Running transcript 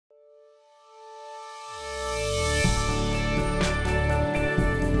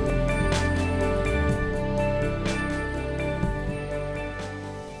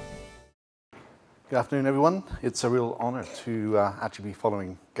Good afternoon, everyone. It's a real honor to actually be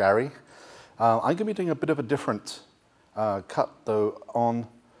following Gary. I'm going to be doing a bit of a different cut, though, on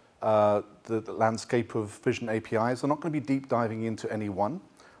the landscape of vision APIs. I'm not going to be deep diving into any one.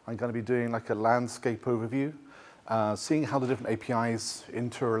 I'm going to be doing like a landscape overview, seeing how the different APIs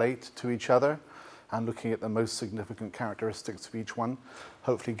interrelate to each other, and looking at the most significant characteristics of each one,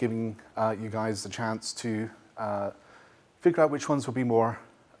 hopefully giving you guys the chance to figure out which ones will be more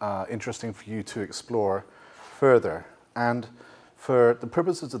interesting for you to explore further. And for the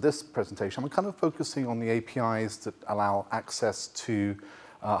purposes of this presentation, I'm kind of focusing on the APIs that allow access to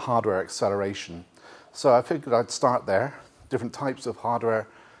hardware acceleration. So I figured I'd start there. Different types of hardware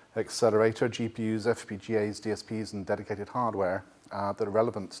accelerator, GPUs, FPGAs, DSPs, and dedicated hardware that are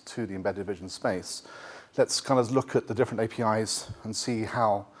relevant to the embedded vision space. Let's kind of look at the different APIs and see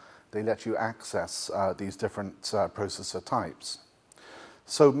how they let you access these different processor types.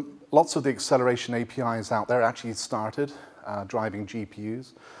 So lots of the acceleration APIs out there actually started driving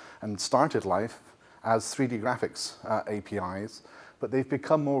GPUs and started life as 3D graphics APIs, but they've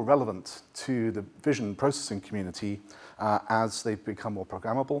become more relevant to the vision processing community as they've become more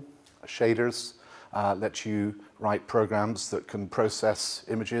programmable. Shaders let you write programs that can process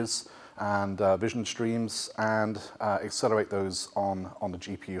images and vision streams and accelerate those on the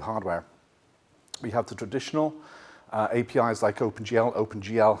GPU hardware. We have the traditional APIs like OpenGL,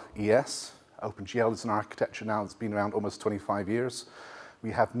 OpenGL ES. OpenGL is an architecture now that's been around almost 25 years.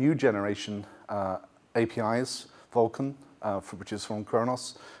 We have new generation APIs, Vulkan, which is from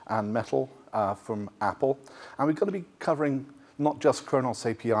Khronos, and Metal from Apple. And we're going to be covering not just Khronos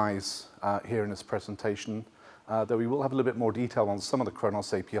APIs here in this presentation, though we will have a little bit more detail on some of the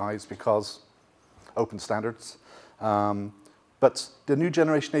Khronos APIs because open standards. But the new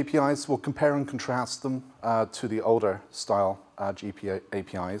generation APIs, we'll compare and contrast them to the older style GPU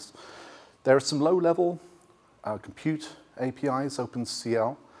APIs. There are some low-level compute APIs.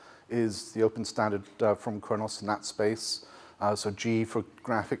 OpenCL is the open standard from Khronos in that space. So G for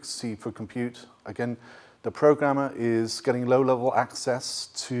graphics, C for compute. Again, the programmer is getting low-level access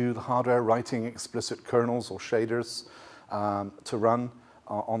to the hardware, writing explicit kernels or shaders to run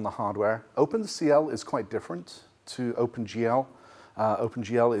on the hardware. OpenCL is quite different to OpenGL.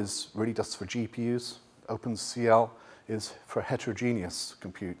 OpenGL is really just for GPUs. OpenCL is for heterogeneous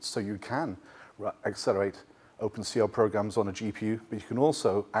compute. So you can accelerate OpenCL programs on a GPU, but you can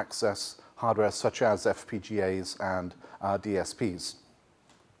also access hardware such as FPGAs and DSPs.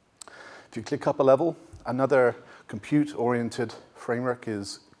 If you click up a level, another compute-oriented framework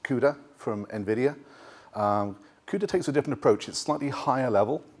is CUDA from NVIDIA. CUDA takes a different approach. It's slightly higher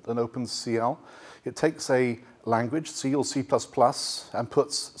level than OpenCL. It takes a language, C or C++, and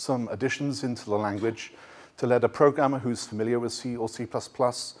puts some additions into the language to let a programmer who's familiar with C or C++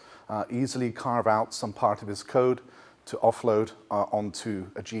 easily carve out some part of his code to offload onto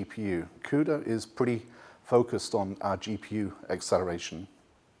a GPU. CUDA is pretty focused on GPU acceleration.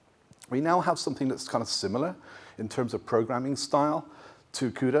 We now have something that's kind of similar in terms of programming style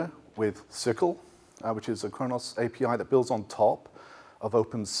to CUDA with SYCL, which is a Khronos API that builds on top of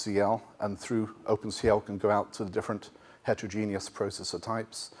OpenCL, and through OpenCL can go out to the different heterogeneous processor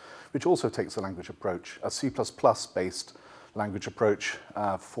types, which also takes a language approach, a C++-based language approach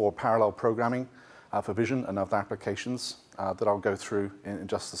for parallel programming for vision and other applications that I'll go through in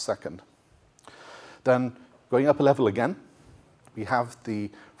just a second. Then going up a level again, we have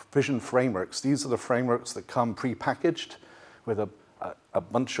the vision frameworks. These are the frameworks that come pre-packaged with a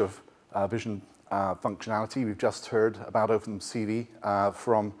bunch of vision functionality. We've just heard about OpenCV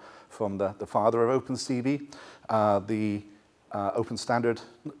from the father of OpenCV. The open standard,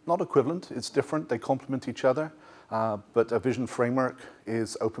 not equivalent, it's different, they complement each other, but a vision framework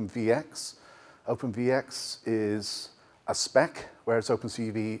is OpenVX. OpenVX is a spec, whereas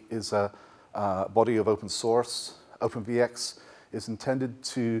OpenCV is a body of open source. OpenVX is intended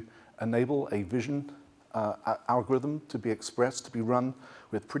to enable a vision algorithm to be expressed, to be run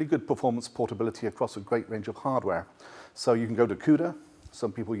with pretty good performance portability across a great range of hardware. So you can go to CUDA.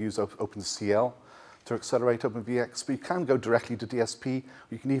 Some people use OpenCL to accelerate OpenVX, but you can go directly to DSP.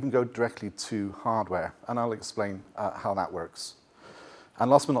 You can even go directly to hardware, and I'll explain how that works. And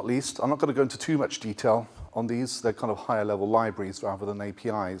last but not least, I'm not going to go into too much detail on these. They're kind of higher level libraries rather than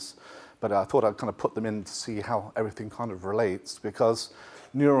APIs, but I thought I'd kind of put them in to see how everything kind of relates, because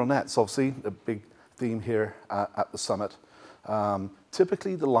neural nets, obviously, a big theme here at the summit.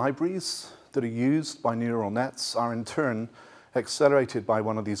 Typically, the libraries that are used by neural nets are in turn accelerated by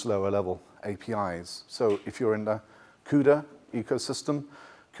one of these lower level APIs. So if you're in the CUDA ecosystem,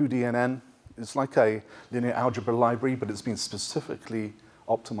 cuDNN is like a linear algebra library, but it's been specifically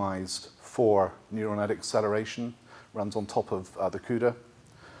optimized for neural net acceleration, runs on top of the CUDA.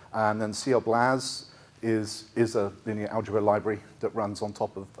 And then CLBLAS is a linear algebra library that runs on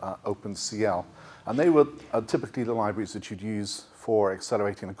top of OpenCL. And they were typically the libraries that you'd use for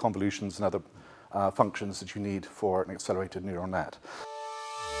accelerating the convolutions and other functions that you need for an accelerated neural net.